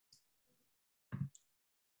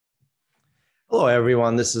Hello,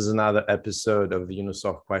 everyone. This is another episode of the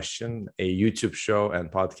Unisoft Question, a YouTube show and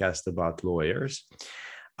podcast about lawyers.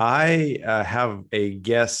 I have a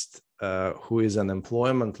guest who is an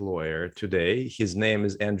employment lawyer today. His name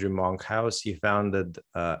is Andrew Monkhouse. He founded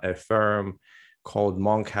a firm called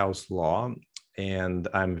Monkhouse Law, and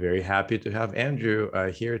I'm very happy to have Andrew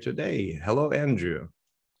here today. Hello, Andrew.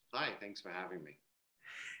 Hi, thanks for having me.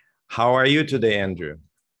 How are you today, Andrew?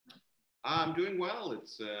 I'm doing well.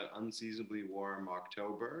 It's unseasonably warm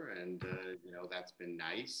October, and that's been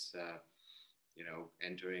nice.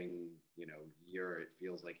 Entering year, it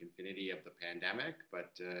feels like infinity of the pandemic,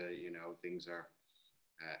 but things are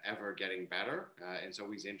ever getting better, and it's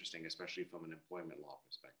always interesting, especially from an employment law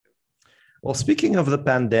perspective. Well, speaking of the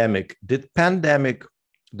pandemic, did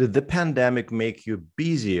the pandemic make you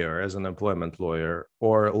busier as an employment lawyer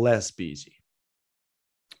or less busy?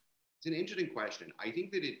 It's an interesting question. I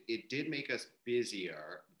think that it did make us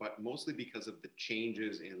busier, but mostly because of the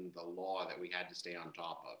changes in the law that we had to stay on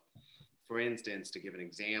top of. For instance, to give an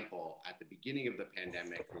example, at the beginning of the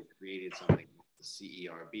pandemic, we created something called the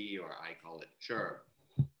CERB, or I call it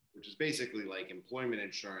CHIRB, which is basically like employment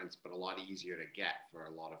insurance, but a lot easier to get for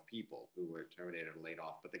a lot of people who were terminated or laid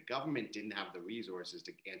off. But the government didn't have the resources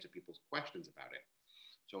to answer people's questions about it.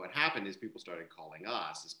 So what happened is people started calling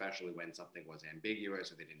us, especially when something was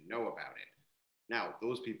ambiguous or they didn't know about it. Now,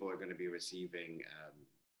 those people are going to be receiving,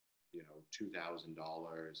 $2,000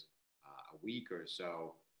 a week or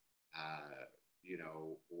so.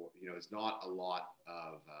 It's not a lot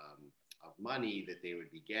of money that they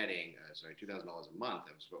would be getting. $2,000 a month.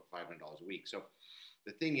 That was about $500 a week. So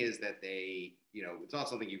the thing is that it's not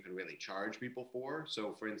something you can really charge people for.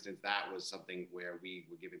 So, for instance, that was something where we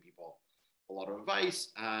were giving people a lot of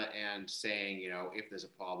advice and saying, if there's a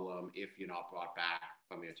problem, if you're not brought back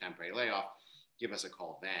from your temporary layoff, give us a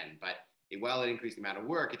call then. But while it increased the amount of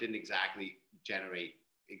work, it didn't exactly generate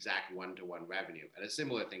exact one-to-one revenue. And a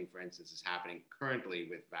similar thing, for instance, is happening currently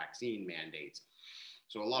with vaccine mandates.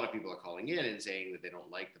 So a lot of people are calling in and saying that they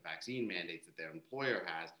don't like the vaccine mandates that their employer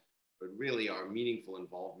has, but really our meaningful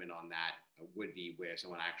involvement on that would be where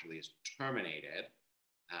someone actually is terminated.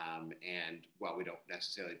 And while we don't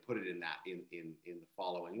necessarily put it in the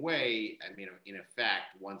following way, I mean, in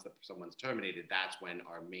effect, once someone's terminated, that's when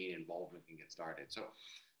our main involvement can get started. So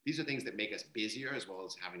these are things that make us busier, as well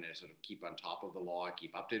as having to sort of keep on top of the law,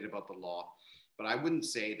 keep updated about the law. But I wouldn't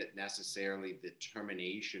say that necessarily the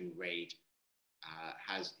termination rate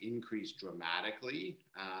has increased dramatically.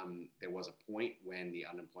 There was a point when the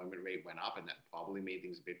unemployment rate went up, and that probably made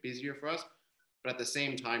things a bit busier for us. But at the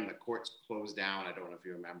same time, the courts closed down, I don't know if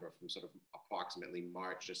you remember, from sort of approximately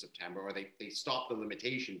March to September, or they stopped the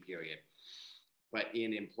limitation period. But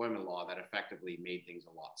in employment law, that effectively made things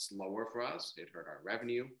a lot slower for us. It hurt our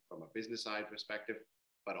revenue from a business side perspective,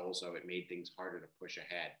 but also it made things harder to push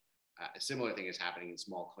ahead. A similar thing is happening in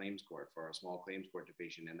small claims court for a small claims court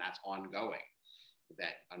division, and that's ongoing.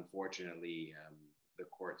 That unfortunately, the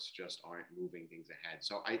courts just aren't moving things ahead.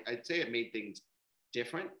 So I'd say it made things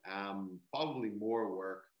different, probably more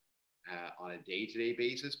work on a day-to-day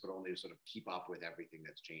basis, but only to sort of keep up with everything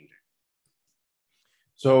that's changing.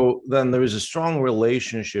 So then there is a strong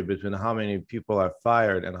relationship between how many people are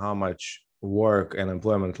fired and how much work an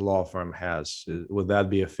employment law firm has. Would that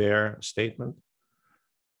be a fair statement?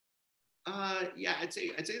 Yeah, I'd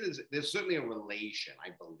say there's certainly a relation,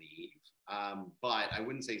 I believe, but I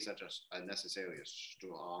wouldn't say such a necessarily a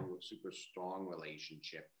super strong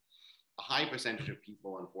relationship. A high percentage of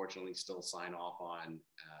people, unfortunately, still sign off on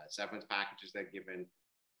severance packages they're given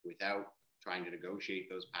without trying to negotiate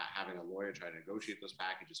having a lawyer try to negotiate those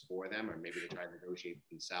packages for them, or maybe they try to negotiate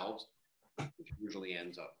themselves, which usually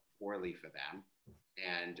ends up poorly for them.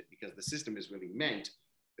 And because the system is really meant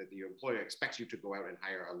that your employer expects you to go out and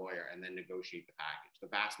hire a lawyer and then negotiate the package. The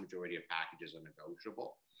vast majority of packages are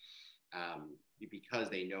negotiable because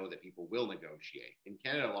they know that people will negotiate. In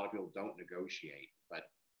Canada, a lot of people don't negotiate,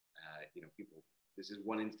 but this is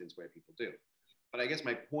one instance where people do. But I guess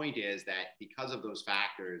my point is that because of those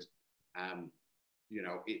factors,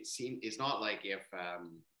 it's not like if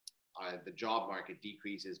the job market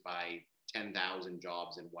decreases by 10,000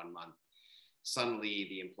 jobs in 1 month, suddenly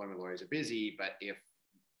the employment lawyers are busy. But if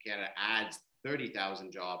Canada adds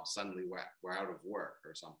 30,000 jobs, suddenly we're out of work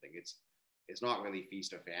or something. It's not really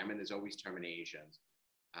feast or famine. There's always terminations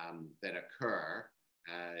that occur.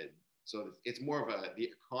 So it's more of the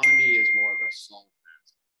economy is more of a soft.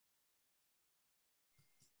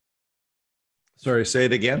 Sorry, say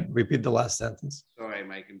it again. Repeat the last sentence. Sorry,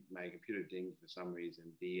 my computer dinged for some reason.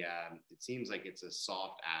 It seems like it's a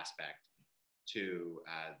soft aspect to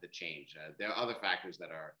the change. There are other factors that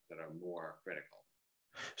are more critical.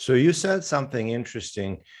 So you said something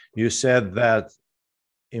interesting. You said that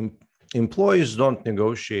em- employees don't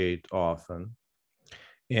negotiate often,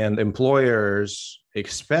 and employers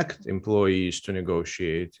expect employees to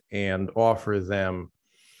negotiate and offer them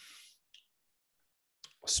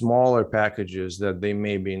smaller packages that they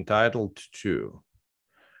may be entitled to.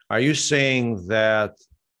 Are you saying that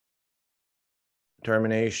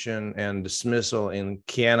termination and dismissal in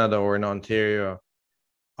Canada or in Ontario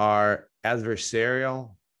are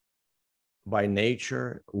adversarial by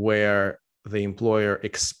nature, where the employer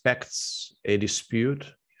expects a dispute,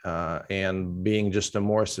 and being just a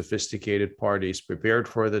more sophisticated party is prepared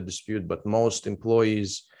for the dispute, but most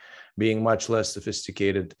employees, being much less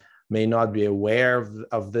sophisticated, may not be aware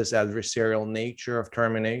of this adversarial nature of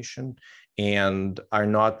termination and are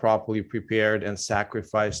not properly prepared and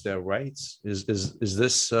sacrifice their rights? Is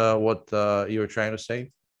this what you were trying to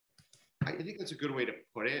say? I think that's a good way to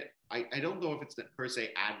put it. I don't know if it's per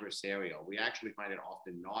se adversarial. We actually find it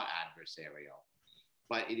often not adversarial,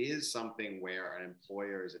 but it is something where an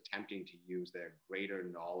employer is attempting to use their greater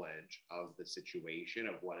knowledge of the situation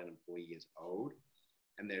of what an employee is owed.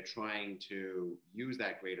 And they're trying to use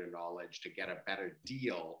that greater knowledge to get a better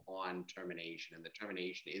deal on termination. And the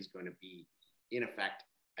termination is going to be, in effect,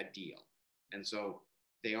 a deal. And so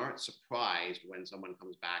they aren't surprised when someone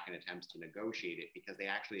comes back and attempts to negotiate it because they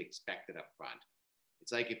actually expect it up front.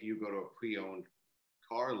 It's like if you go to a pre-owned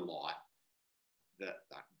car lot, the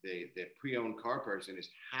pre-owned car person is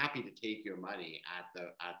happy to take your money at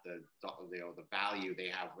the value they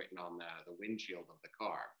have written on the windshield of the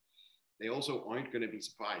car. They also aren't going to be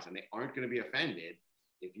surprised, and they aren't going to be offended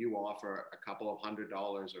if you offer a couple of $100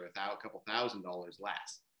 or a couple $1,000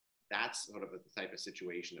 less. That's sort of the type of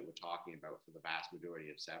situation that we're talking about for the vast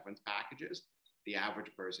majority of severance packages. The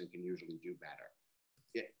average person can usually do better.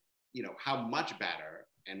 How much better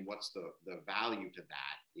and what's the value to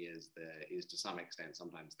that is to some extent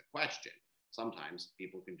sometimes the question. Sometimes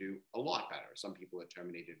people can do a lot better. Some people are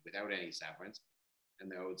terminated without any severance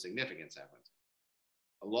and they're owed significant severance.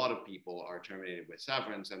 A lot of people are terminated with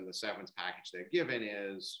severance, and the severance package they're given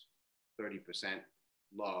is 30%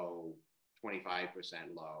 low, 25%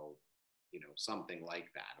 low, something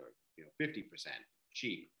like that, or 50%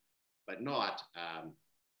 cheap, but not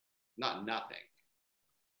nothing.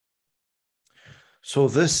 So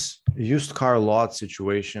this used car lot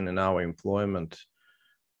situation in our employment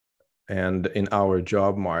and in our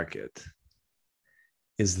job market,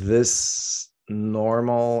 is this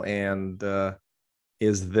normal, and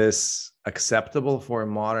is this acceptable for a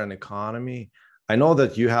modern economy? I know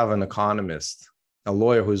that you have an economist, a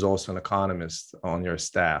lawyer who's also an economist on your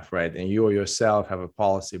staff, right? And you yourself have a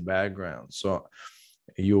policy background. So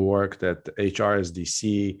you worked at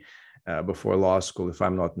HRSDC before law school, if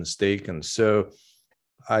I'm not mistaken. So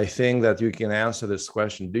I think that you can answer this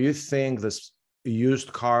question. Do you think this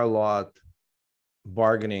used car lot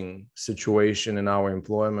bargaining situation in our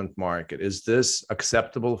employment market, is this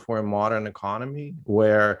acceptable for a modern economy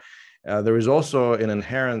where there is also an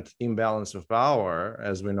inherent imbalance of power,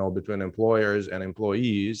 as we know, between employers and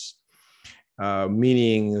employees,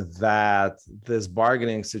 meaning that this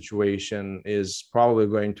bargaining situation is probably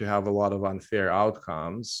going to have a lot of unfair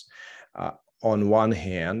outcomes on one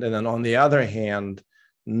hand, and then on the other hand,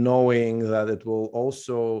 knowing that it will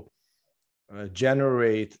also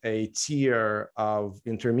generate a tier of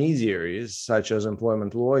intermediaries, such as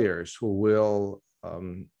employment lawyers, who will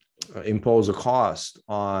impose a cost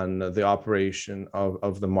on the operation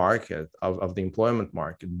of the market, of the employment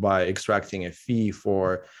market, by extracting a fee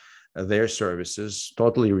for their services.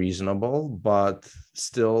 Totally reasonable, but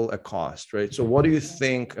still a cost, right? So what do you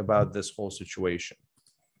think about this whole situation?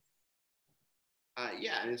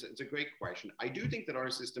 Yeah, it's a great question. I do think that our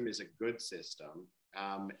system is a good system.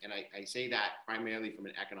 And I say that primarily from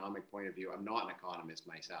an economic point of view. I'm not an economist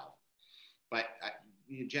myself, but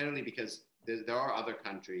generally because there are other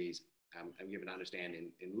countries, I'm given to understand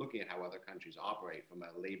in looking at how other countries operate from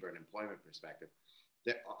a labor and employment perspective,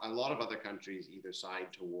 that a lot of other countries either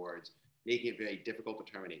side towards making it very difficult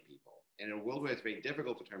to terminate people. And in a world where it's very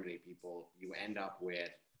difficult to terminate people, you end up with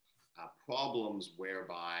problems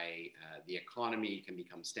whereby the economy can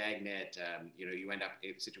become stagnant. You end up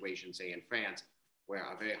in a situation, say in France, where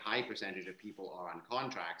a very high percentage of people are on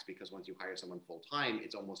contracts because once you hire someone full time,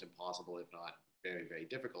 it's almost impossible, if not very, very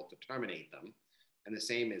difficult, to terminate them. And the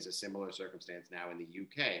same is a similar circumstance now in the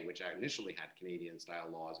UK, which initially had Canadian style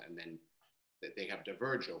laws, and then they have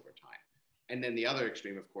diverged over time. And then the other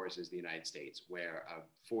extreme, of course, is the United States, where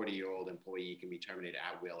a 40-year-old employee can be terminated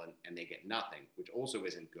at will and they get nothing, which also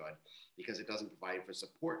isn't good because it doesn't provide for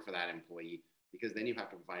support for that employee because then you have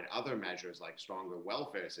to provide other measures like stronger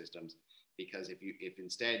welfare systems. Because if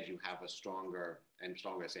instead you have a stronger,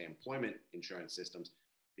 say, employment insurance systems,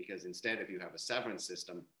 because instead if you have a severance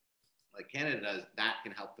system like Canada does, that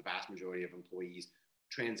can help the vast majority of employees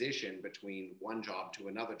transition between one job to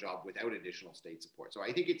another job without additional state support. So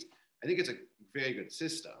I think it's a very good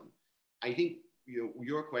system. I think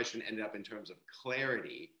your question ended up in terms of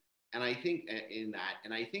clarity, and I think that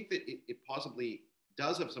it possibly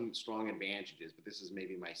does have some strong advantages, but this is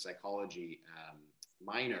maybe my psychology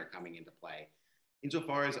minor coming into play,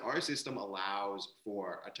 insofar as our system allows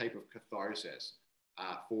for a type of catharsis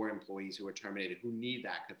for employees who are terminated who need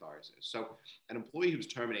that catharsis. So an employee who's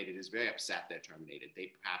terminated is very upset they're terminated.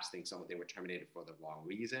 They perhaps think they were terminated for the wrong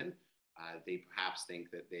reason. They perhaps think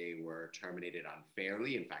that they were terminated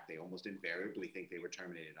unfairly. In fact, they almost invariably think they were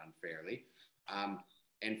terminated unfairly.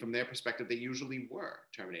 And from their perspective, they usually were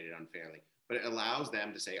terminated unfairly. But it allows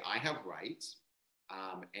them to say, I have rights,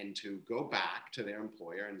 and to go back to their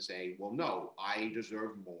employer and say, well, no, I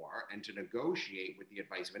deserve more, and to negotiate with the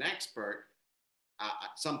advice of an expert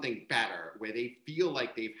something better, where they feel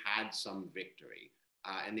like they've had some victory,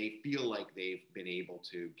 and they feel like they've been able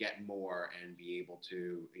to get more and be able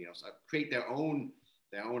to, create their own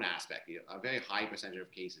aspect. A very high percentage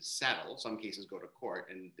of cases settle. Some cases go to court,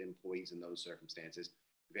 and the employees in those circumstances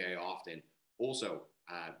very often also,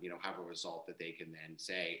 have a result that they can then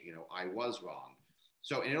say, I was wrong.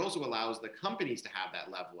 So, and it also allows the companies to have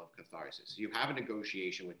that level of catharsis. You have a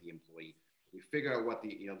negotiation with the employee. You figure out what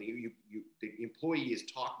the employee is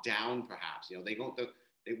talked down, perhaps.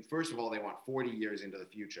 First of all, they want 40 years into the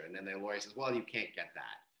future, and then their lawyer says, well, you can't get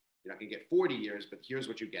that. You're not going to get 40 years, but here's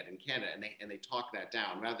what you get in Canada. And they talk that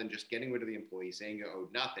down, rather than just getting rid of the employee, saying you're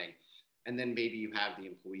owed nothing. And then maybe you have the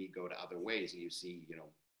employee go to other ways, and you see,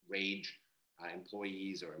 rage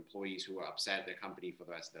employees, or employees who are upset at their company for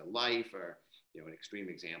the rest of their life, or, in extreme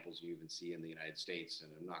examples you even see in the United States.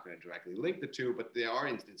 And I'm not going to directly link the two, but there are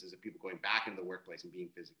instances of people going back into the workplace and being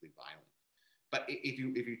physically violent. But if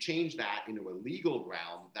you change that into a legal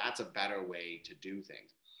realm, that's a better way to do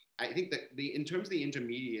things. I think that in terms of the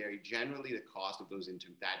intermediary, generally the cost of those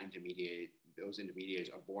intermediaries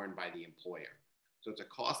are borne by the employer. So it's a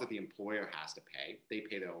cost that the employer has to pay. They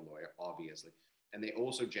pay their own lawyer, obviously. And they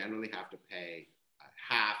also generally have to pay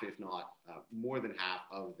half, if not more than half,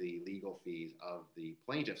 of the legal fees of the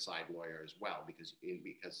plaintiff side lawyer as well, because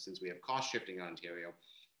since we have cost shifting in Ontario,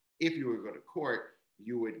 if you were to go to court,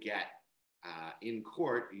 you would get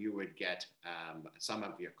some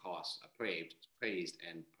of your costs appraised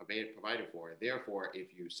and provided for. Therefore, if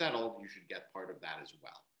you settle, you should get part of that as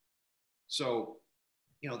well. So,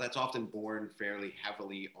 that's often borne fairly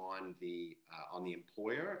heavily on the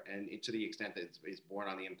employer, and to the extent that it's borne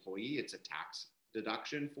on the employee, it's a tax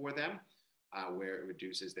deduction for them, where it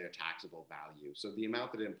reduces their taxable value. So the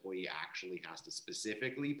amount that an employee actually has to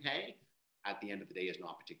specifically pay at the end of the day is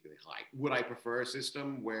not particularly high. Would I prefer a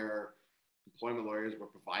system where employment lawyers were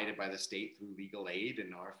provided by the state through legal aid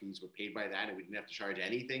and our fees were paid by that and we didn't have to charge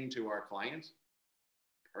anything to our clients?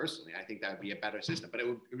 Personally, I think that would be a better system, but it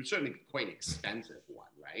would certainly be quite an expensive one,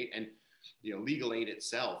 right? And legal aid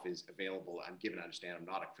itself is available. I'm given to understand I'm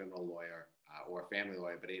not a criminal lawyer or a family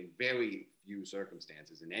lawyer, but in very few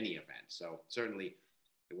circumstances in any event. So certainly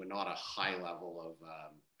it would not a high level of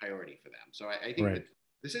priority for them. So I think that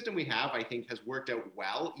the system we have, I think, has worked out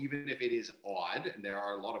well, even if it is odd, and there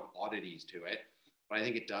are a lot of oddities to it. But I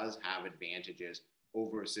think it does have advantages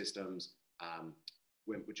over systems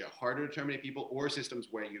which are harder to terminate people, or systems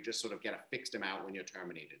where you just sort of get a fixed amount when you're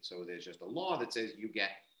terminated. So there's just a law that says you get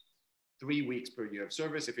 3 weeks per year of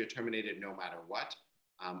service if you're terminated, no matter what.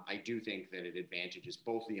 I do think that it advantages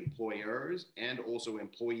both the employers and also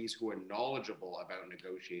employees who are knowledgeable about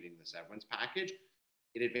negotiating the severance package.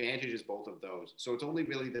 It advantages both of those. So it's only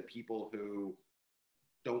really the people who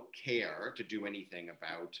don't care to do anything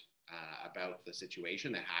about the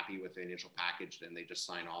situation. They're happy with the initial package and they just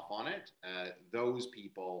sign off on it. Those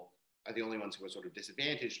people are the only ones who are sort of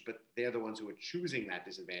disadvantaged, but they're the ones who are choosing that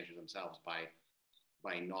disadvantage themselves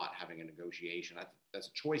by not having a negotiation. That's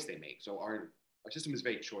a choice they make. So our system is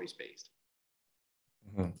very choice-based.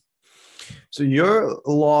 Mm-hmm. So your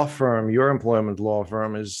law firm, your employment law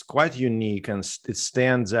firm, is quite unique and it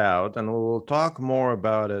stands out, and we'll talk more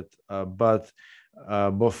about it. But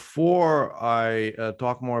before I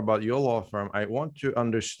talk more about your law firm, I want to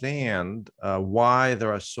understand why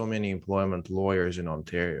there are so many employment lawyers in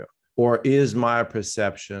Ontario, or is my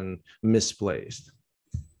perception misplaced?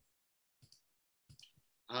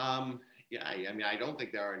 Yeah, I mean, I don't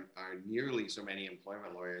think there are nearly so many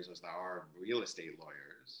employment lawyers as there are real estate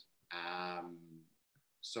lawyers.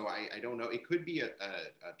 So I don't know. It could be a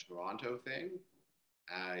Toronto thing.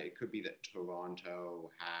 It could be that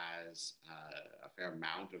Toronto has a fair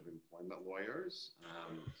amount of employment lawyers,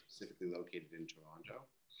 specifically located in Toronto.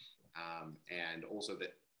 And also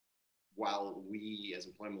that while we as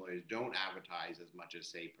employment lawyers don't advertise as much as,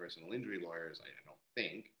 say, personal injury lawyers, I don't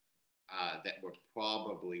think, that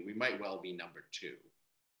we might well be number two,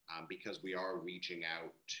 because we are reaching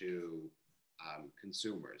out to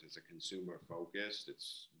consumers. It's a consumer focused,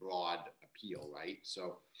 it's broad appeal, right?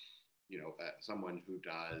 So, someone who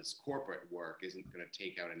does corporate work isn't going to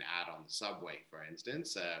take out an ad on the subway, for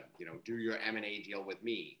instance, do your M&A deal with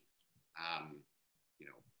me,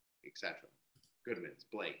 etc. Goodman's,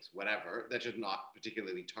 Blake's, whatever. That's just not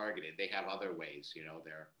particularly targeted. They have other ways,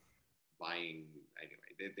 they're buying,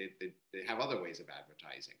 anyway, they have other ways of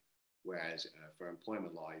advertising. Whereas for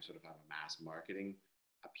employment law, you sort of have a mass marketing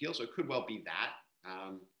appeal. So it could well be that.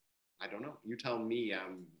 I don't know. You tell me,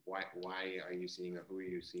 why are you seeing, or who are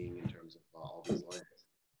you seeing in terms of all these lawyers?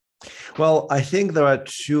 Well, I think there are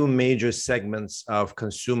two major segments of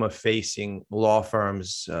consumer-facing law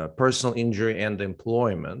firms: personal injury and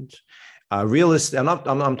employment. Real estate,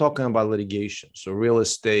 I'm talking about litigation. So real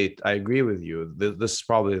estate, I agree with you. This is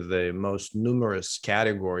probably the most numerous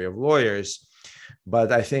category of lawyers,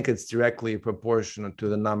 but I think it's directly proportional to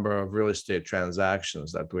the number of real estate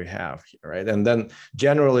transactions that we have here, right? And then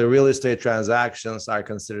generally, real estate transactions are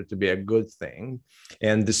considered to be a good thing,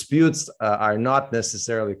 and disputes are not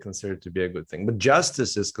necessarily considered to be a good thing, but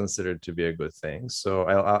justice is considered to be a good thing. So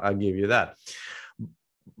I'll give you that.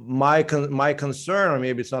 My concern, or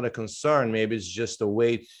maybe it's not a concern, maybe it's just a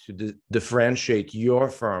way to differentiate your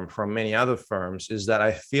firm from many other firms, is that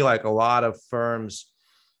I feel like a lot of firms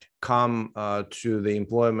come to the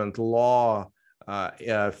employment law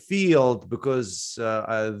field because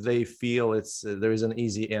they feel there is an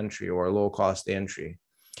easy entry or low cost entry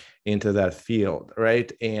into that field,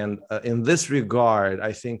 right? And in this regard,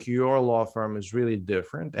 I think your law firm is really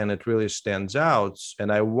different and it really stands out.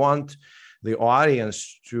 And I want the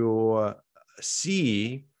audience to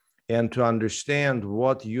see and to understand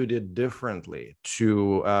what you did differently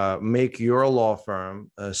to make your law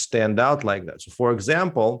firm stand out like that. So, for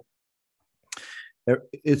example,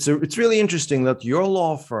 it's really interesting that your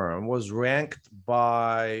law firm was ranked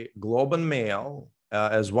by Globe and Mail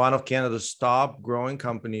as one of Canada's top growing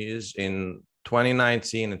companies in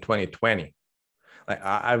 2019 and 2020. Like,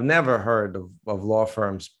 I've never heard of law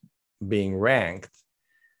firms being ranked.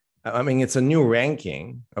 I mean, it's a new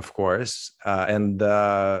ranking, of course. And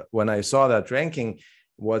when I saw that ranking,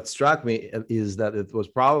 what struck me is that it was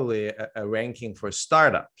probably a ranking for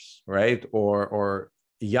startups, right? Or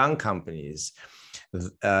young companies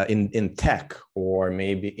in tech, or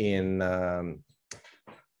maybe in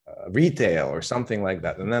retail or something like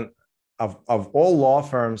that. And then of all law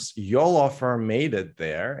firms, your law firm made it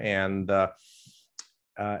there. And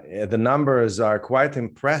the numbers are quite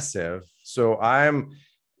impressive. So I'm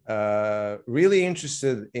really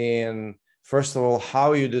interested in, first of all,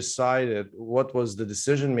 how you decided, what was the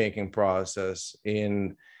decision-making process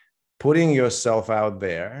in putting yourself out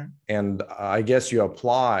there. And I guess you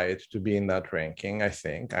applied to be in that ranking, I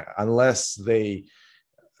think, unless they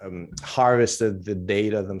harvested the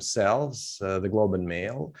data themselves, the Globe and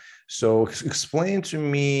Mail. So explain to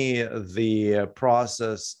me the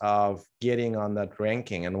process of getting on that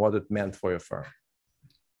ranking and what it meant for your firm.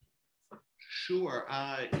 Sure.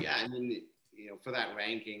 Yeah, I mean, for that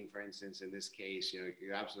ranking, for instance, in this case,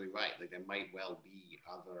 you're absolutely right. Like, there might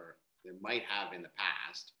have in the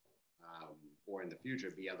past, or in the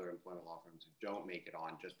future, be other employment law firms who don't make it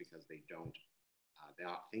on just because they're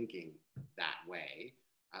not thinking that way.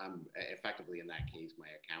 Effectively, in that case, my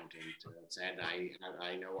accountant said,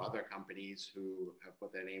 I know other companies who have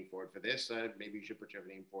put their name forward for this. Maybe you should put your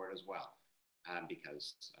name forward as well,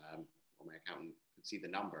 because my accountant could see the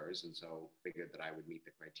numbers, and so figured that I would meet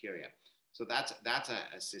the criteria. So that's an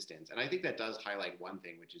assistance, and I think that does highlight one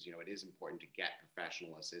thing, which is it is important to get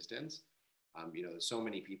professional assistance. There's so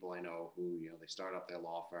many people I know who they start up their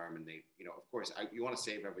law firm, and they of course you want to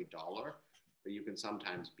save every dollar, but you can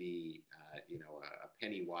sometimes be a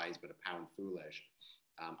penny wise but a pound foolish.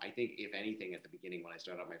 I think if anything, at the beginning when I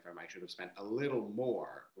started up my firm, I should have spent a little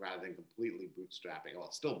more rather than completely bootstrapping. Well,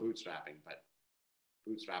 it's still bootstrapping, but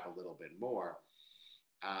bootstrap a little bit more,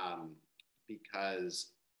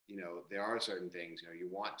 because there are certain things you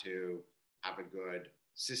want to have a good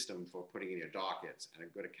system for putting in your dockets and a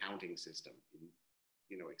good accounting system.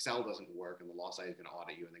 Excel doesn't work, and the law site is going to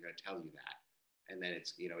audit you, and they're going to tell you that. And then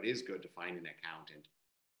it's it is good to find an accountant,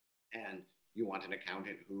 and you want an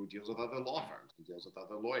accountant who deals with other law firms, who deals with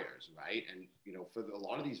other lawyers, right? And for a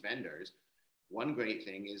lot of these vendors, one great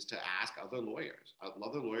thing is to ask other lawyers.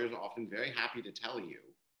 Other lawyers are often very happy to tell you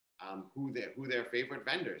who their favorite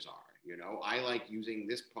vendors are. You know, I like using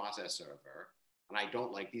this process server, and I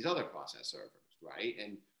don't like these other process servers, right?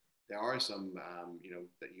 And there are some, you know,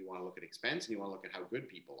 that you want to look at expense and you want to look at how good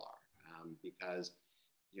people are, because,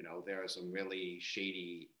 you know, there are some really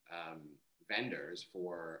shady vendors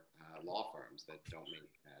for law firms that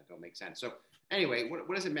don't make sense. So anyway,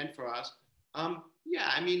 what has it meant for us? Yeah,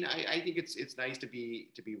 I mean, I think it's nice to be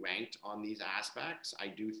ranked on these aspects. I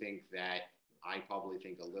do think that I probably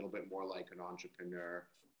think a little bit more like an entrepreneur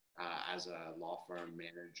as a law firm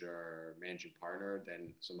manager, managing partner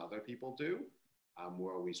than some other people do.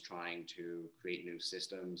 We're always trying to create new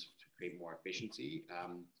systems to create more efficiency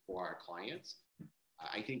for our clients.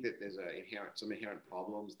 I think that there's some inherent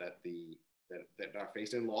problems that that are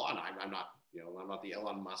faced in law, and I'm not, you know, I'm not the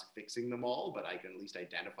Elon Musk fixing them all, but I can at least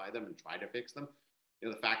identify them and try to fix them. You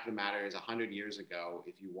know, the fact of the matter is 100 years ago,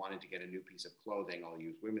 if you wanted to get a new piece of clothing, I'll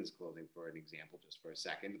use women's clothing for an example just for a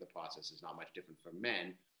second. The process is not much different for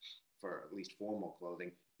men, for at least formal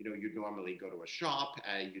clothing. You know, you'd normally go to a shop,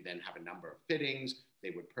 you then have a number of fittings. They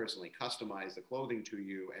would personally customize the clothing to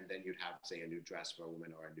you, and then you'd have, say, a new dress for a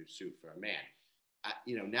woman or a new suit for a man.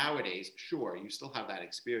 You know, nowadays, sure, you still have that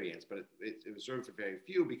experience, but it's reserved for very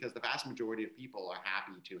few because the vast majority of people are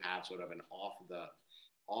happy to have sort of an off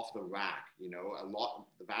the rack. You know,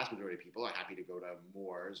 the vast majority of people are happy to go to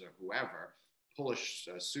Moores or whoever, pull a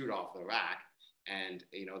suit off the rack, and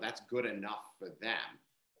you know that's good enough for them.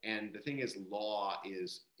 And the thing is, law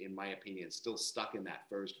is, in my opinion, still stuck in that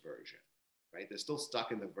first version, right? They're still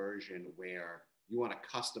stuck in the version where you want to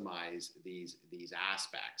customize these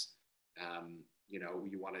aspects. You know,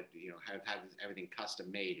 you want to, you know, have everything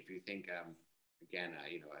custom made. If you think, again,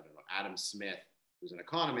 you know, I don't know, Adam Smith, who's an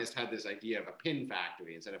economist, had this idea of a pin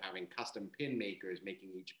factory. Instead of having custom pin makers making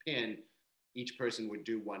each pin, each person would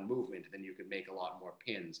do one movement, and then you could make a lot more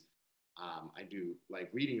pins. I do like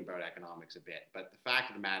reading about economics a bit, but the fact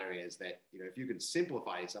of the matter is that, you know, if you can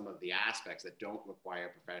simplify some of the aspects that don't require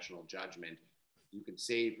professional judgment, you can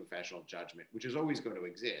save professional judgment, which is always going to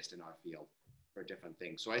exist in our field for different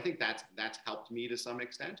things. So I think that's helped me to some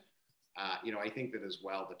extent. You know, I think that as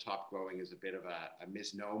well, the top growing is a bit of a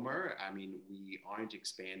misnomer. I mean, we aren't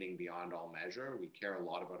expanding beyond all measure. We care a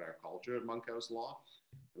lot about our culture at Monkhouse Law.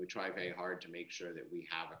 And we try very hard to make sure that we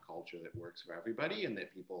have a culture that works for everybody and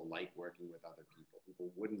that people like working with other people.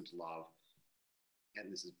 People wouldn't love,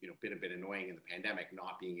 and this has, you know, been a bit annoying in the pandemic,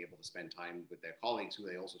 not being able to spend time with their colleagues who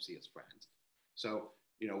they also see as friends. So,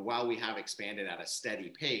 you know, while we have expanded at a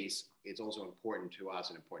steady pace, it's also important to us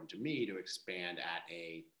and important to me to expand at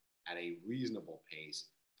a reasonable pace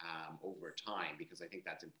over time, because I think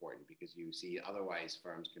that's important, because you see otherwise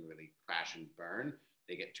firms can really crash and burn.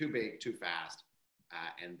 They get too big too fast,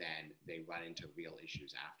 and then they run into real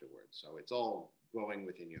issues afterwards. So it's all growing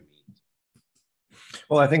within your means.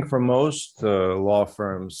 Well, I think for most law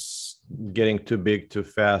firms, getting too big too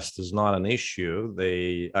fast is not an issue.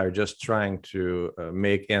 They are just trying to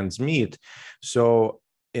make ends meet. So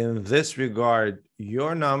in this regard,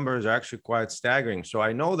 your numbers are actually quite staggering. So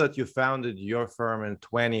I know that you founded your firm in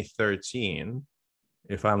 2013,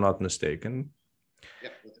 if I'm not mistaken.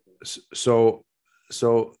 Yep. So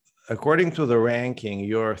according to the ranking,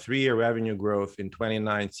 your 3-year revenue growth in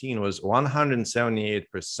 2019 was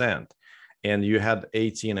 178%. And you had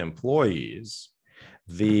 18 employees.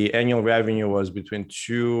 The annual revenue was between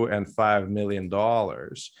 $2 and $5 million.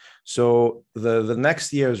 So the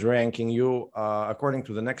next year's ranking, according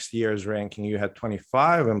to the next year's ranking, you had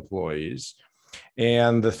 25 employees,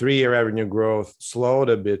 and the 3-year revenue growth slowed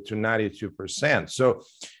a bit to 92%. So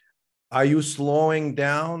are you slowing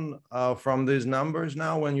down from these numbers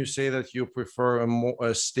now when you say that you prefer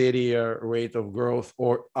a steadier rate of growth,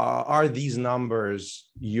 or are these numbers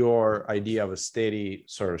your idea of a steady,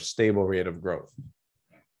 sort of stable rate of growth?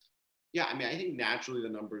 Yeah, I mean, I think naturally the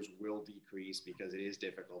numbers will decrease because it is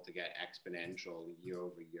difficult to get exponential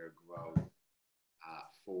year-over-year growth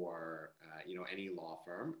for you know, any law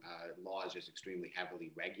firm. Law is just extremely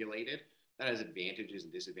heavily regulated. That has advantages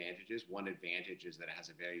and disadvantages. One advantage is that it has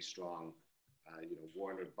a very strong, you know,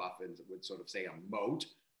 Warren Buffett would sort of say a moat.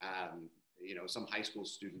 You know, some high school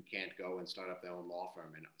student can't go and start up their own law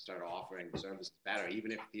firm and start offering services better,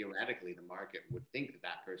 even if theoretically the market would think that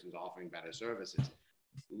that person's offering better services.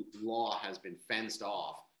 Law has been fenced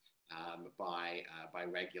off by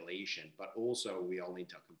regulation, but also we all need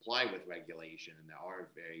to comply with regulation, and there are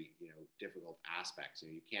very, you know, difficult aspects.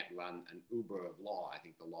 You can't run an Uber of law. I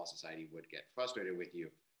think the Law Society would get frustrated with you.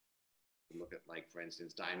 Look at, like, for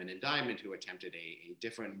instance, Diamond and Diamond, who attempted a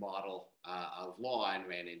different model of law and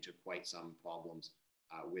ran into quite some problems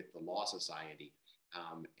with the Law Society.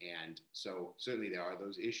 And so certainly there are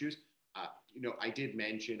those issues. I did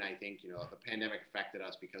mention, I think, the pandemic affected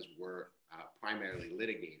us because we're primarily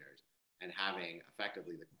litigators, and having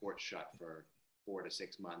effectively the court shut for 4 to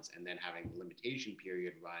 6 months and then having the limitation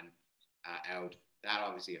period run out, that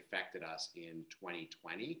obviously affected us in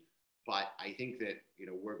 2020. But I think that,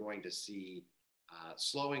 we're going to see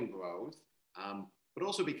slowing growth, but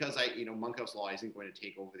also because Monkhouse Law isn't going to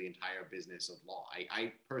take over the entire business of law.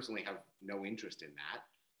 I personally have no interest in that.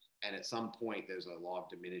 And at some point, there's a law of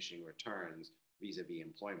diminishing returns vis-a-vis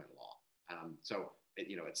employment law. So,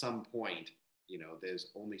 at some point, there's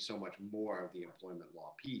only so much more of the employment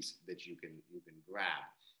law piece that you can grab.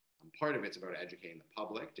 Part of it's about educating the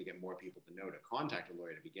public to get more people to know to contact a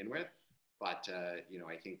lawyer to begin with. But,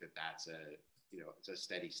 I think that's it's a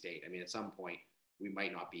steady state. I mean, at some point, we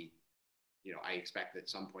might not be, I expect that at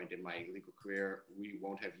some point in my legal career, we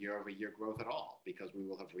won't have year-over-year growth at all, because we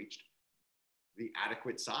will have reached the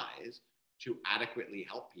adequate size to adequately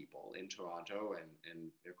help people in Toronto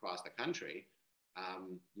and across the country,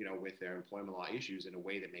 with their employment law issues in a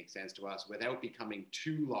way that makes sense to us without becoming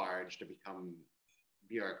too large to become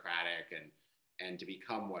bureaucratic and to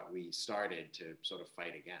become what we started to sort of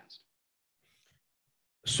fight against.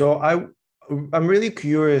 So I'm really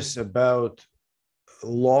curious about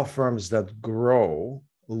law firms that grow,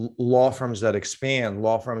 law firms that expand,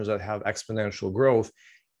 law firms that have exponential growth,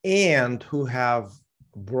 and who have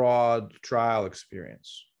broad trial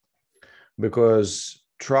experience, because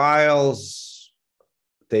trials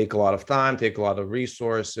take a lot of time, take a lot of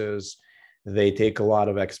resources, they take a lot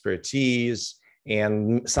of expertise,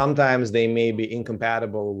 and sometimes they may be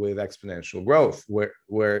incompatible with exponential growth,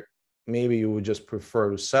 where maybe you would just prefer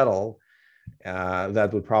to settle.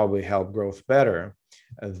 That would probably help growth better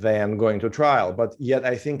than going to trial. But yet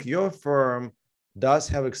I think your firm does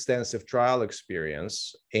have extensive trial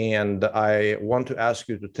experience, and I want to ask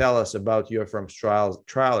you to tell us about your firm's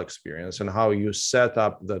trial experience and how you set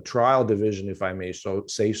up the trial division, if I may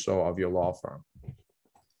say so, of your law firm.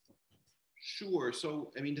 Sure.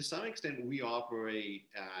 So, I mean, to some extent, we operate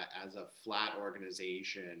as a flat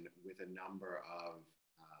organization with a number of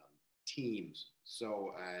teams.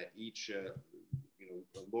 So each, a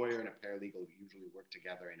lawyer and a paralegal usually work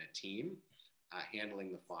together in a team,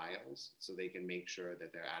 handling the files, so they can make sure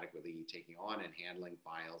that they're adequately taking on and handling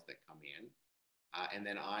files that come in. And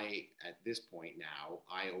then at this point now,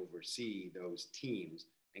 I oversee those teams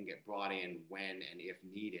and get brought in when and if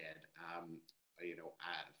needed,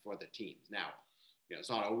 for the teams. Now, it's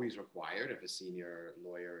not always required. If a senior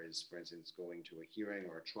lawyer is, for instance, going to a hearing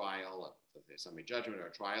or a trial, a summary judgment or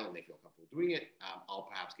a trial, and they feel comfortable doing it, I'll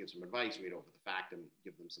perhaps give some advice, read over the fact, and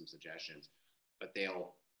give them some suggestions. But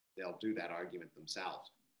they'll do that argument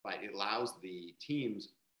themselves. But it allows the teams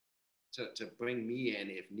to bring me in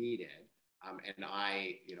if needed. And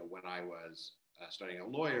I, when I was starting a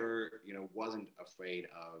lawyer, wasn't afraid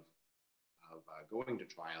of going to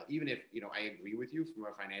trial, even if, I agree with you from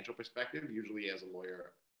a financial perspective. Usually as a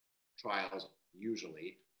lawyer, trials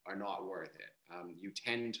usually are not worth it. You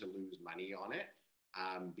tend to lose money on it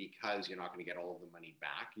because you're not going to get all of the money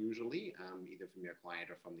back usually, either from your client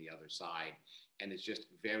or from the other side. And it's just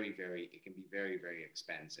it can be very, very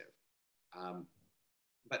expensive.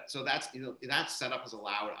 But so that setup has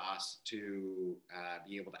allowed us to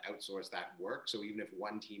be able to outsource that work. So even if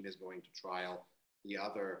one team is going to trial, the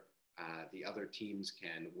other teams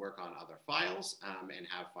can work on other files and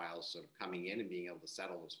have files sort of coming in and being able to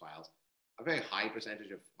settle those files. A very high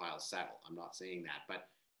percentage of files settle. I'm not saying that, but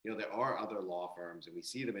there are other law firms, and we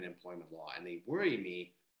see them in employment law, and they worry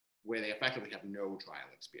me where they effectively have no trial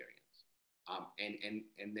experience.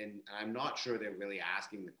 And then I'm not sure they're really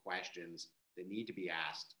asking the questions that need to be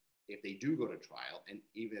asked if they do go to trial. And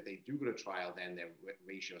even if they do go to trial, then their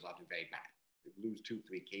ratio is often very bad. They lose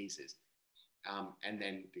 2-3 cases. And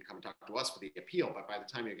then they come and talk to us for the appeal. But by the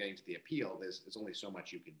time you're getting to the appeal, there's only so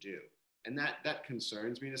much you can do. And that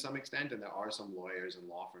concerns me to some extent. And there are some lawyers and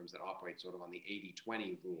law firms that operate sort of on the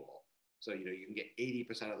 80-20 rule. So, you can get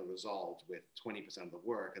 80% of the result with 20% of the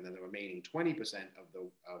work, and then the remaining 20% of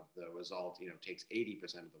the result, takes 80%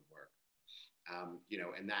 of the work.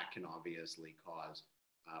 And that can obviously cause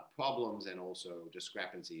problems and also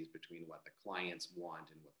discrepancies between what the clients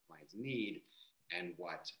want and what the clients need, and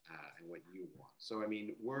what you want. So I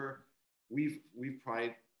mean, we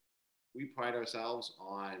pride ourselves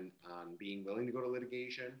on being willing to go to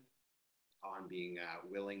litigation, on being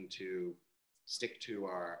willing to stick to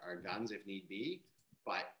our guns if need be.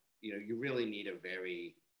 But you really need a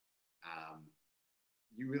very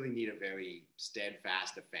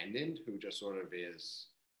steadfast defendant who just sort of is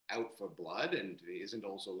out for blood and isn't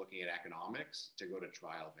also looking at economics to go to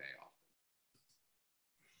trial very often.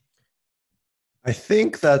 I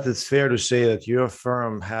think that it's fair to say that your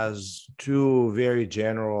firm has two very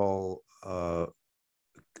general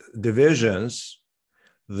divisions: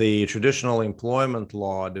 the traditional employment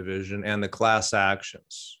law division and the class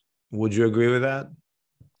actions. Would you agree with that?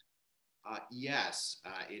 Yes,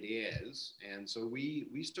 it is. And so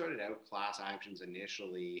we started out class actions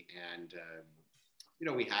initially, and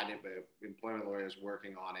we had employment lawyers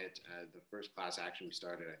working on it. The first class action we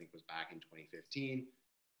started, I think, was back in 2015.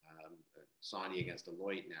 Sonia against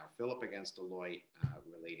Deloitte, now Philip against Deloitte,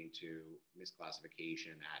 relating to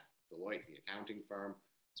misclassification at Deloitte, the accounting firm,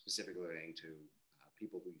 specifically relating to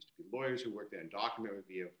people who used to be lawyers who worked there in document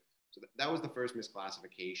review. So that was the first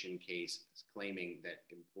misclassification case claiming that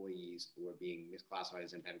employees were being misclassified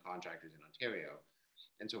as independent contractors in Ontario.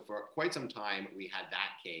 And so for quite some time, we had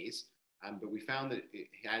that case. But we found that it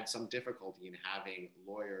had some difficulty in having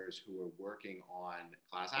lawyers who were working on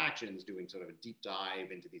class actions, doing sort of a deep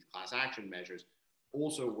dive into these class action measures,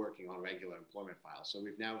 also working on regular employment files. So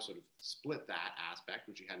we've now sort of split that aspect,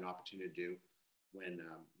 which we had an opportunity to do when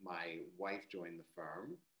my wife joined the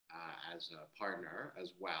firm as a partner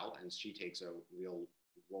as well. And she takes a real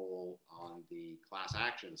role on the class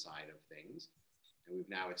action side of things. And we've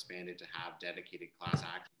now expanded to have dedicated class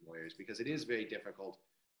action lawyers, because it is very difficult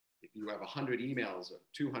if you have 100 emails or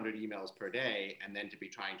 200 emails per day, and then to be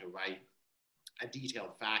trying to write a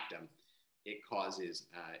detailed factum, it causes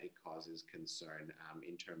concern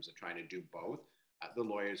in terms of trying to do both. The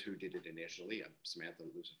lawyers who did it initially, Samantha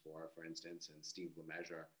Lucifora, for instance, and Steve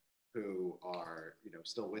Lemessurier, who are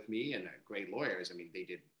still with me and are great lawyers. I mean, they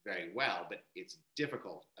did very well, but it's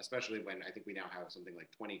difficult, especially when I think we now have something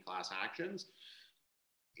like 20 class actions.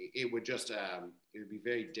 It would be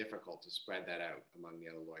very difficult to spread that out among the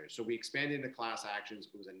other lawyers. So we expanded into class actions.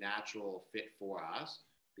 It was a natural fit for us,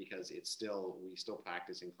 because we still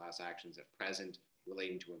practice in class actions at present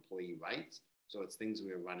relating to employee rights. So it's things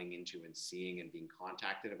we are running into and seeing and being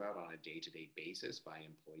contacted about on a day-to-day basis by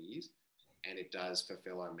employees. And it does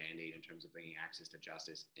fulfill our mandate in terms of bringing access to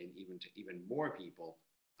justice, and even more people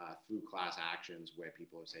through class actions where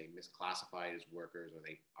people are saying misclassified as workers, or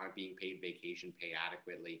they aren't being paid vacation pay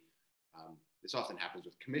adequately. This often happens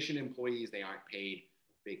with commission employees. They aren't paid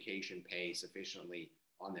vacation pay sufficiently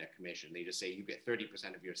on their commission. They just say you get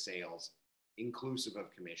 30% of your sales inclusive of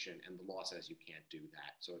commission, and the law says you can't do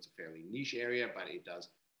that. So it's a fairly niche area, but it does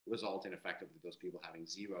result in effectively those people having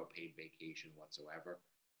zero paid vacation whatsoever.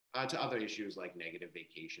 To other issues like negative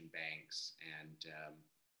vacation banks and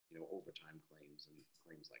overtime claims and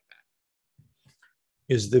claims like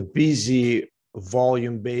that. Is the busy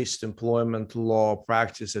volume-based employment law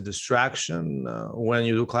practice a distraction when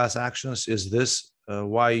you do class actions? Is this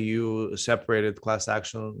why you separated class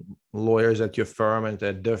action lawyers at your firm into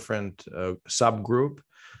a different subgroup?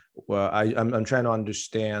 Well, I'm trying to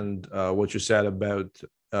understand what you said about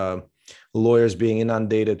lawyers being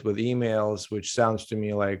inundated with emails, which sounds to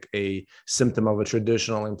me like a symptom of a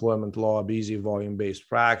traditional employment law, busy volume-based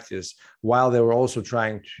practice, while they were also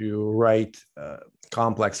trying to write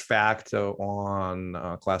complex facto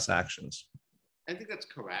on class actions. I think that's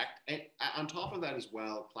correct. And on top of that as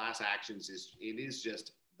well, class actions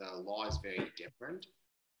the law is very different.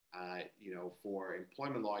 For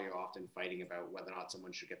employment law, you're often fighting about whether or not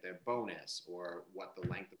someone should get their bonus, or what the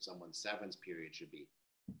length of someone's severance period should be.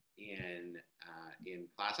 In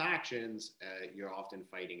class actions, you're often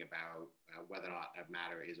fighting about whether or not a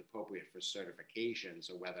matter is appropriate for certification,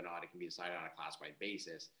 so whether or not it can be decided on a class-wide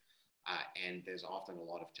basis. And there's often a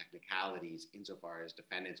lot of technicalities, insofar as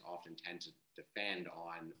defendants often tend to defend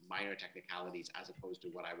on minor technicalities as opposed to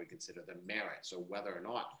what I would consider the merit. So whether or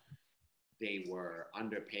not they were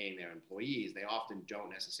underpaying their employees, they often don't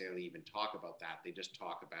necessarily even talk about that. They just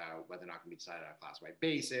talk about whether or not it can be decided on a class-wide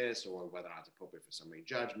basis, or whether or not it's appropriate for summary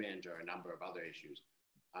judgment, or a number of other issues.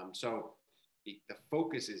 So the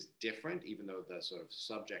focus is different, even though the sort of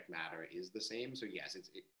subject matter is the same. So yes,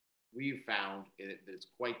 we've found that it's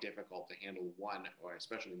quite difficult to handle one, or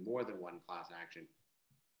especially more than one class action,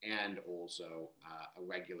 and also a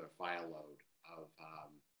regular file load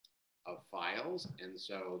of files. And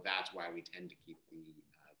so that's why we tend to keep the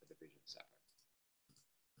division separate.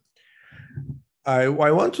 I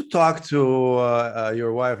want to talk to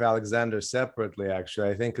your wife, Alexander, separately, actually.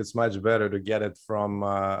 I think it's much better to get it from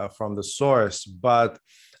the source. But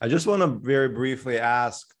I just want to very briefly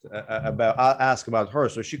ask about her.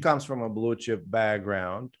 So she comes from a blue chip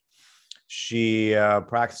background. She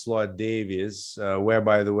practiced law at Davies, where,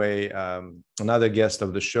 by the way, another guest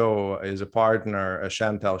of the show is a partner,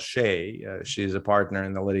 Chantal Shea. She's a partner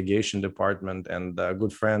in the litigation department and a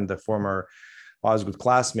good friend, a former Osgood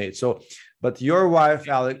classmate. So, but your wife,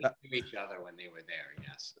 Alex, they knew each other when they were there.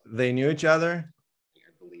 Yes, they knew each other.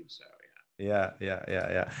 I believe so.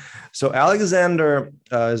 Yeah. So Alexander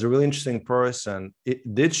is a really interesting person.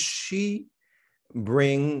 Did she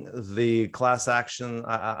bring the class action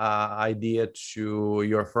idea to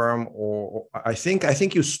your firm, or I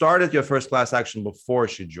think you started your first class action before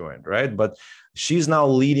she joined, right? But she's now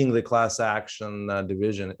leading the class action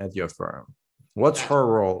division at your firm. What's her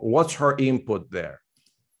role? What's her input there?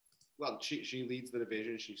 Well, she leads the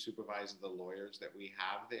division. She supervises the lawyers that we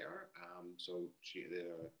have there. So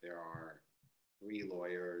there are 3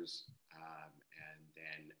 lawyers, and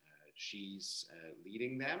then she's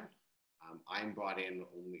leading them. I'm brought in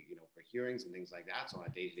only, for hearings and things like that. So on a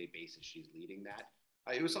day-to-day basis, she's leading that.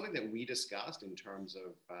 It was something that we discussed in terms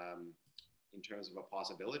of a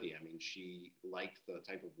possibility. I mean, she liked the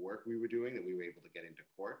type of work we were doing, that we were able to get into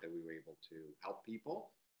court, that we were able to help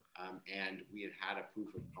people. And we had a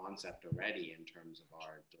proof of concept already in terms of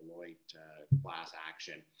our Deloitte class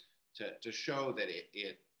action to show that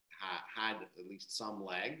it had at least some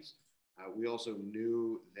legs. We also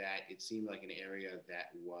knew that it seemed like an area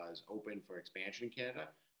that was open for expansion in Canada.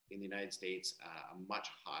 In the United States,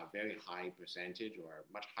 very high percentage, or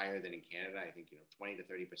much higher than in Canada. I think 20 to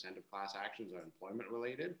 30% of class actions are employment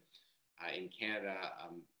related. In Canada,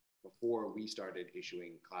 before we started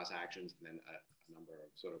issuing class actions, and then a number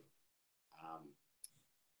of sort of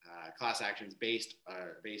class actions based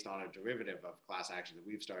on a derivative of class actions that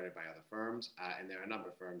we've started by other firms, and there are a number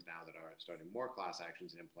of firms now that are starting more class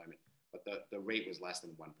actions in employment, but the rate was less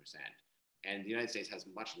than 1%. And the United States has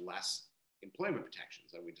much less employment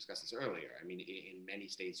protections. We discussed this earlier. I mean, in many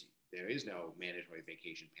states, there is no mandatory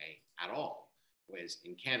vacation pay at all, whereas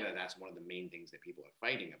in Canada, that's one of the main things that people are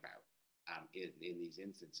fighting about in these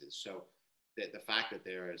instances. So the fact that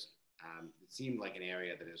there is, it seemed like an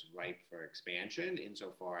area that is ripe for expansion,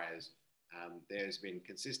 insofar as there's been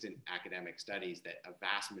consistent academic studies that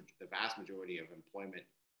the vast majority of employment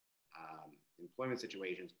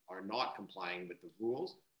situations are not complying with the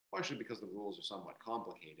rules, partially because the rules are somewhat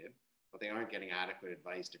complicated, but they aren't getting adequate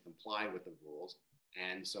advice to comply with the rules.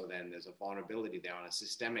 And so then there's a vulnerability there on a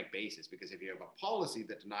systemic basis, because if you have a policy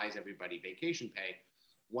that denies everybody vacation pay,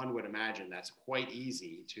 one would imagine that's quite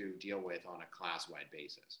easy to deal with on a class-wide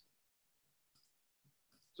basis.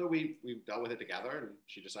 So we've dealt with it together, and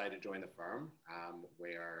she decided to join the firm,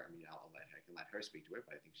 where, I mean, I can let her speak to it,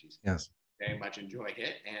 but I think she's very much enjoyed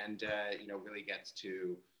it, and really gets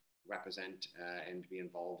to represent and be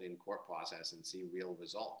involved in court process and see real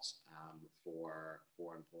results for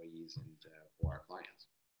employees and for our clients.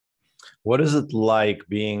 What is it like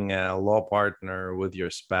being a law partner with your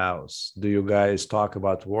spouse? Do you guys talk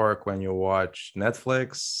about work when you watch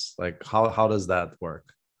Netflix? Like, how does that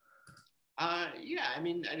work? Yeah, I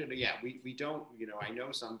mean, I don't know. Yeah, we don't, I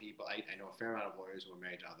know some people, I know a fair amount of lawyers who are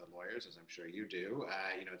married to other lawyers, as I'm sure you do.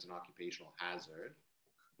 It's an occupational hazard.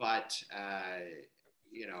 But,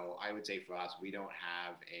 I would say for us, we don't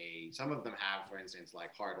have some of them have, for instance,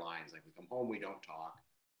 like hard lines, like we come home, we don't talk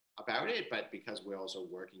about it, but because we're also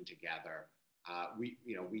working together,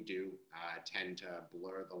 we do tend to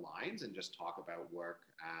blur the lines and just talk about work,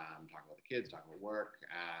 talk about the kids, talk about work,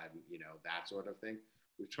 that sort of thing.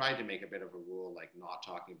 We've tried to make a bit of a rule, like not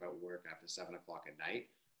talking about work after 7 o'clock at night.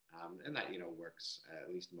 And that, works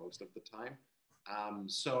at least most of the time.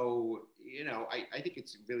 So, I think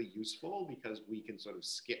it's really useful because we can sort of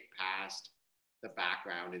skip past the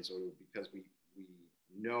background, and sort of, because we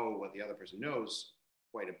know what the other person knows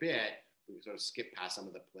quite a bit, we can sort of skip past some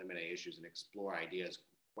of the preliminary issues and explore ideas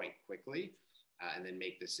quite quickly, and then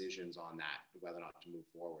make decisions on that, whether or not to move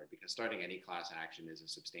forward. Because starting any class action is a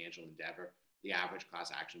substantial endeavor. The average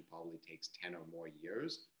class action probably takes 10 or more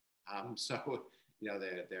years. So,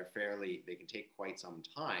 they can take quite some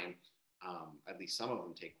time. At least some of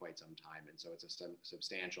them take quite some time. And so it's a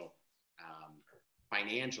substantial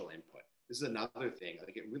financial input. This is another thing.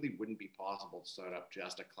 Like, it really wouldn't be possible to start up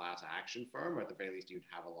just a class action firm, or at the very least, you'd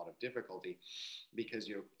have a lot of difficulty because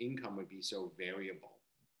your income would be so variable.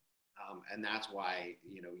 And that's why,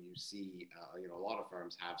 you see, a lot of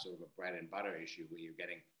firms have sort of a bread and butter issue where you're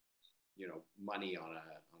getting, money on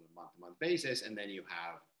a month-to-month basis, and then you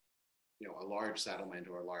have, a large settlement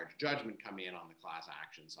or a large judgment come in on the class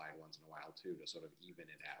action side once in a while too, to sort of even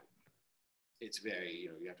it out. It's very,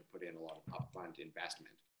 you have to put in a lot of upfront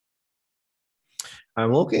investment.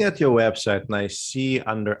 I'm looking at your website and I see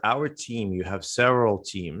under our team, you have several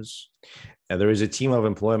teams. there is a team of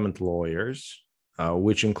employment lawyers,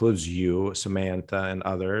 which includes you, Samantha, and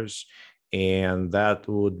others. And that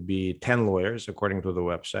would be 10 lawyers, according to the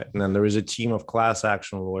website. And then there is a team of class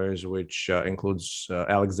action lawyers, which includes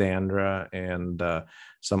Alexandra and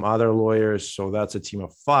some other lawyers. So that's a team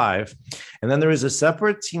of 5. And then there is a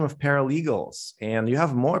separate team of paralegals. And you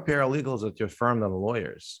have more paralegals at your firm than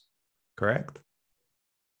lawyers, correct?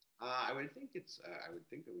 I would think it's. I would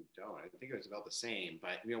think that we don't. I think it's about the same.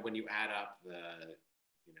 But when you add up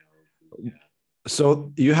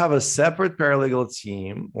so you have a separate paralegal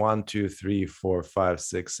team, 1, 2, 3, 4, 5,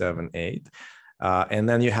 6, 7, 8. And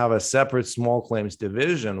then you have a separate small claims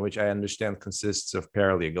division, which I understand consists of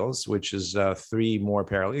paralegals, which is 3 more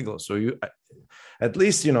paralegals. So you, at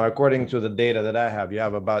least, according to the data that I have, you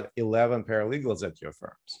have about 11 paralegals at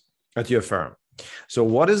your firm. So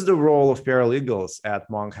what is the role of paralegals at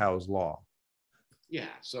Monkhouse Law? Yeah,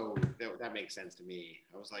 so that makes sense to me.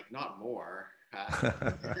 I was like, not more,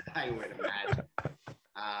 I would imagine.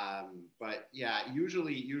 But yeah,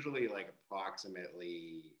 usually like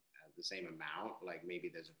approximately the same amount. Like maybe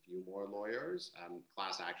there's a few more lawyers.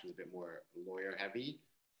 Class action is a bit more lawyer heavy.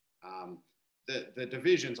 The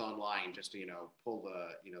divisions online, just to pull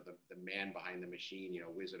the man behind the machine,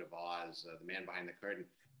 Wizard of Oz, the man behind the curtain.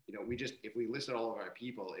 If we listed all of our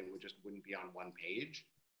people, it wouldn't be on one page.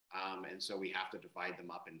 And so we have to divide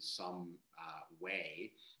them up in some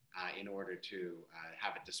way in order to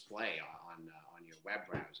have it display on your web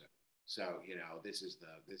browser. So this is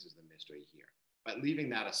the mystery here. But leaving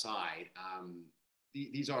that aside,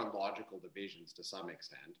 these are logical divisions to some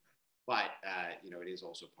extent, but it is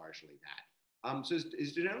also partially that. So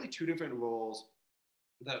it's generally 2 different roles.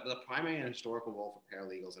 The primary and historical role for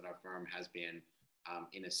paralegals at our firm has been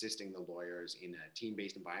in assisting the lawyers in a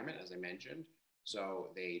team-based environment, as I mentioned. So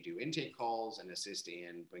they do intake calls and assist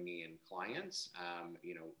in bringing in clients,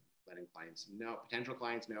 letting potential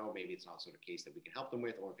clients know maybe it's not the sort of case that we can help them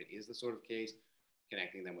with, or if it is the sort of case,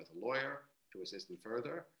 connecting them with a lawyer to assist them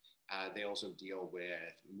further. They also deal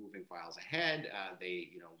with moving files ahead. The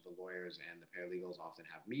lawyers and the paralegals often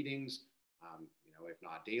have meetings, if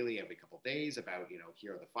not daily, every couple of days about,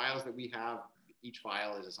 here are the files that we have. Each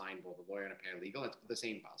file is assigned both a lawyer and a paralegal. It's the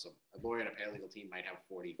same file. So a lawyer and a paralegal team might have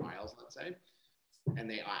 40 files, let's say, and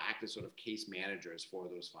they act as sort of case managers for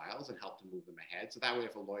those files and help to move them ahead. So that way,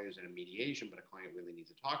 if a lawyer's in a mediation, but a client really needs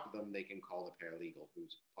to talk to them, they can call the paralegal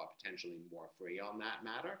who's potentially more free on that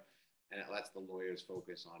matter. And it lets the lawyers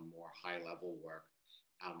focus on more high-level work,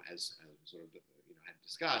 as sort of had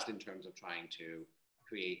discussed in terms of trying to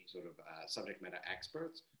create sort of subject matter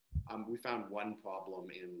experts. We found one problem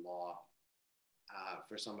in law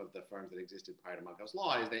for some of the firms that existed prior to Monkhouse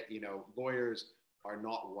Law is that lawyers are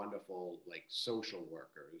not wonderful like social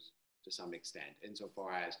workers to some extent,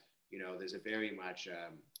 insofar as there's a very much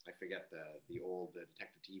I forget the old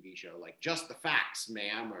detective TV show, like just the facts,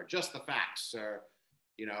 ma'am, or just the facts, sir.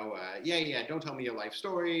 Don't tell me your life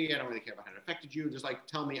story. I don't really care about how it affected you. Just like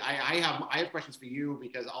tell me, I have questions for you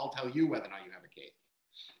because I'll tell you whether or not you have a case.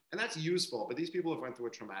 And that's useful, but these people have went through a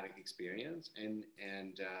traumatic experience, and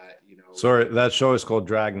Sorry, that show is called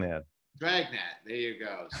Dragnet. Dragnet, there you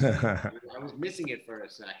go. See, I was missing it for a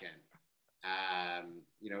second.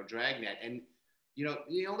 Dragnet, and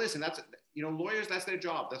listen, that's lawyers, that's their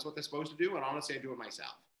job. That's what they're supposed to do, and honestly, I do it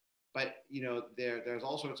myself. But there's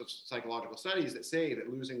all sorts of psychological studies that say that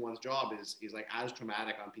losing one's job is like as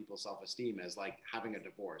traumatic on people's self-esteem as like having a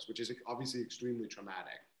divorce, which is obviously extremely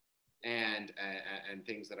traumatic. And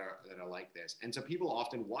things that are like this. And so people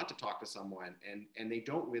often want to talk to someone, and they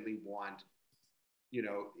don't really want,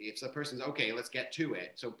 if the person's okay, let's get to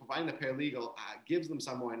it. So providing the paralegal gives them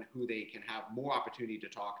someone who they can have more opportunity to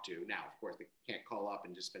talk to. Now, of course, they can't call up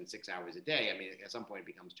and just spend 6 hours a day. I mean, at some point it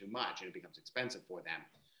becomes too much and it becomes expensive for them.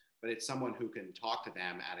 But it's someone who can talk to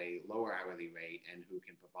them at a lower hourly rate and who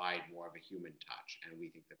can provide more of a human touch. And we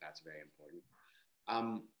think that that's very important.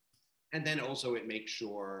 And then also it makes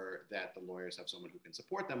sure that the lawyers have someone who can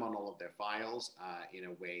support them on all of their files in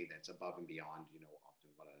a way that's above and beyond, often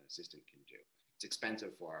what an assistant can do. It's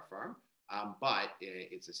expensive for our firm, but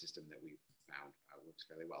it's a system that we've found works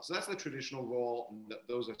fairly well. So that's the traditional role.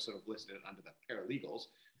 Those are sort of listed under the paralegals.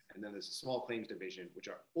 And then there's a small claims division, which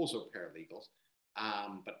are also paralegals.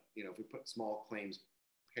 But, if we put small claims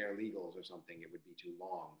paralegals or something, it would be too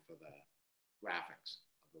long for the graphics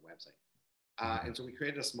of the website. And so we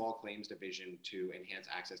created a small claims division to enhance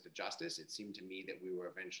access to justice. It seemed to me that we were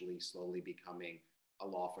eventually slowly becoming a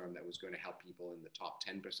law firm that was going to help people in the top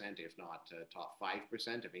 10%, if not top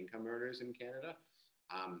 5% of income earners in Canada.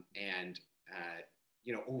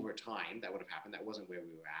 Over time, that would have happened. That wasn't where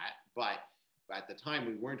we were at. But at the time,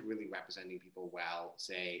 we weren't really representing people well,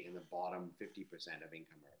 say in the bottom 50% of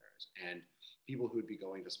income earners and people who'd be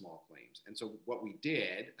going to small claims. And so what we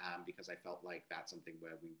did, because I felt like that's something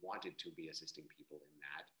where we wanted to be assisting people in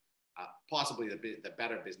that, possibly the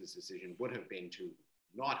better business decision would have been to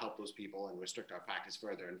not help those people and restrict our practice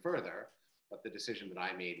further and further. But the decision that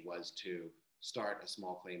I made was to start a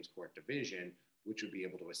small claims court division, which would be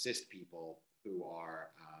able to assist people who are,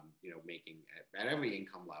 making at every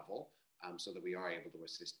income level, so that we are able to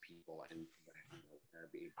assist people and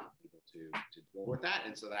be able to deal with that.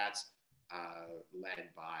 And so that's led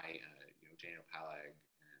by Jane Opaleg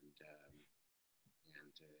and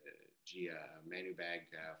Gia Manubag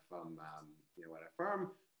from at our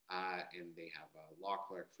firm. And they have a law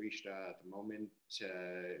clerk, Frishta, at the moment,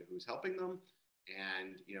 who's helping them.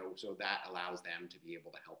 And, so that allows them to be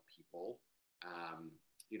able to help people,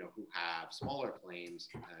 who have smaller claims.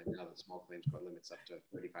 Now the small claims court limits up to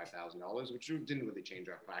 $35,000, which didn't really change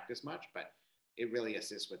our practice much, but it really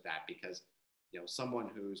assists with that because, someone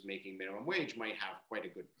who's making minimum wage might have quite a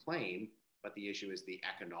good claim, but the issue is the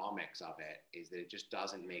economics of it is that it just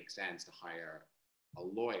doesn't make sense to hire a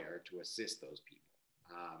lawyer to assist those people.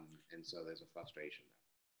 And so there's a frustration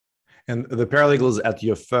there. And the paralegals at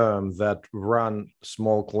your firm that run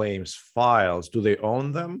small claims files, do they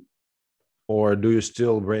own them? Or do you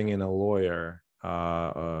still bring in a lawyer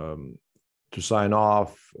to sign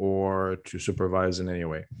off or to supervise in any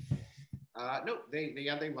way? No,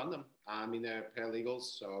 they run them. They're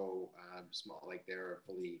paralegals, so they're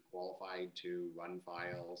fully qualified to run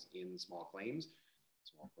files in small claims.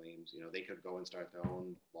 Small claims, they could go and start their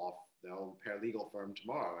own paralegal firm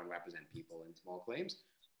tomorrow and represent people in small claims.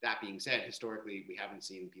 That being said, historically, we haven't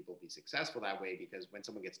seen people be successful that way because when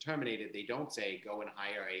someone gets terminated, they don't say, go and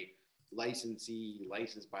hire a licensee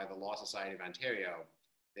licensed by the Law Society of Ontario.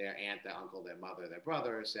 Their aunt, their uncle, their mother, their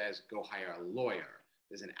brother says, go hire a lawyer.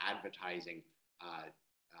 There's an advertising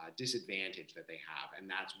disadvantage that they have. And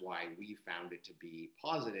that's why we found it to be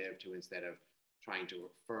positive to, instead of trying to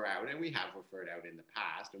refer out, and we have referred out in the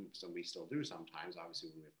past, and so we still do sometimes, obviously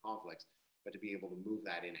when we have conflicts, but to be able to move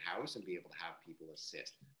that in-house and be able to have people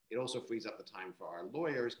assist. It also frees up the time for our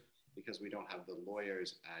lawyers because we don't have the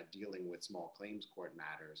lawyers dealing with small claims court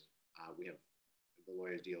matters. We have the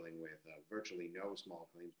lawyers dealing with virtually no small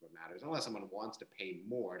claims court matters, unless someone wants to pay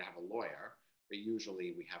more to have a lawyer, but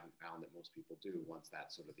usually we haven't found that most people do once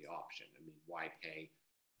that's sort of the option. Why pay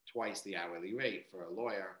twice the hourly rate for a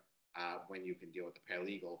lawyer when you can deal with a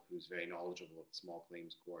paralegal who's very knowledgeable at the small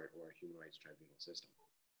claims court or a human rights tribunal system?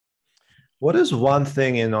 What is one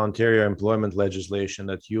thing in Ontario employment legislation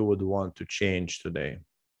that you would want to change today?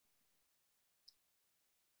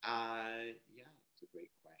 Yeah, that's a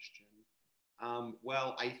great question.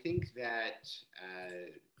 Well, I think that,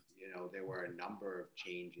 there were a number of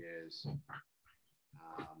changes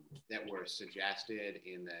that were suggested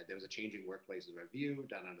there was a changing workplaces review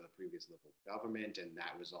done under the previous Liberal government, and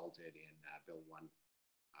that resulted in Bill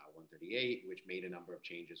 138, which made a number of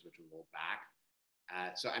changes which were rolled back.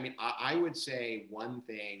 I would say one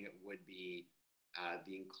thing would be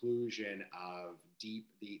the inclusion of the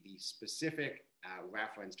specific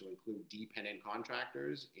reference to include dependent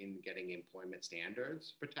contractors in getting employment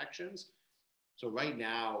standards protections. So right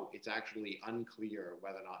now, it's actually unclear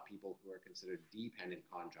whether or not people who are considered dependent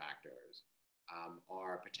contractors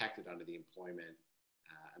are protected under the Employment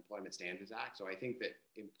Standards Act. So I think that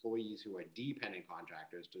employees who are dependent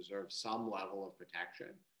contractors deserve some level of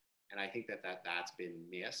protection. And I think that's been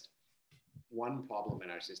missed. One problem in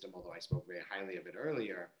our system, although I spoke very highly of it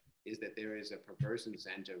earlier, is that there is a perverse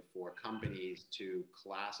incentive for companies to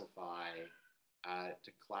classify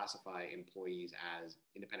employees as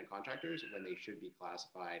independent contractors when they should be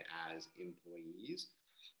classified as employees.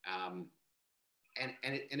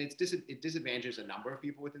 It disadvantages a number of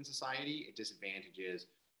people within society. It disadvantages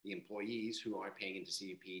the employees who aren't paying into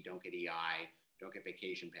CUP, don't get EI, don't get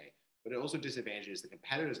vacation pay. But it also disadvantages the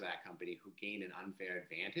competitors of that company who gain an unfair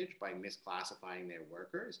advantage by misclassifying their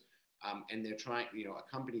workers. And they're trying,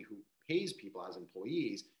 a company who pays people as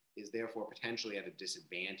employees is therefore potentially at a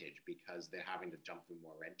disadvantage because they're having to jump through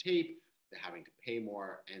more red tape, they're having to pay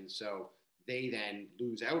more. And so they then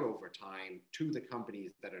lose out over time to the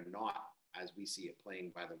companies that are not, as we see it,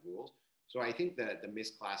 playing by the rules. So I think that the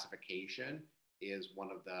misclassification is one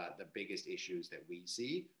of the biggest issues that we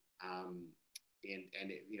see. A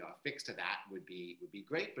fix to that would be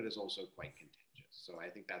great, but is also quite contentious. So I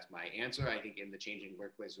think that's my answer. I think in the Changing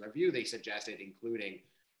Workplace Review, they suggested including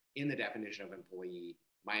in the definition of employee.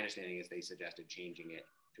 My understanding is they suggested changing it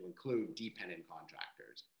to include dependent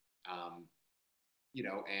contractors.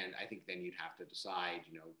 And I think then you'd have to decide,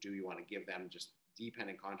 do you want to give them just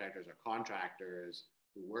dependent contractors or contractors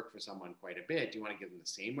who work for someone quite a bit, do you want to give them the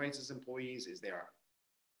same rights as employees?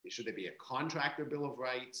 Should there be a contractor bill of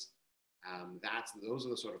rights? Those are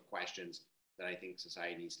the sort of questions that I think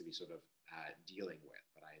society needs to be sort of dealing with.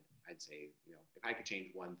 But I'd say, if I could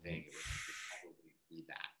change one thing, it would probably be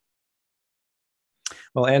that.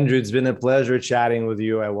 Well, Andrew, it's been a pleasure chatting with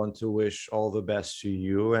you. I want to wish all the best to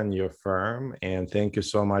you and your firm. And thank you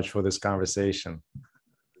so much for this conversation.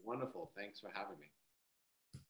 Wonderful. Thanks for having me.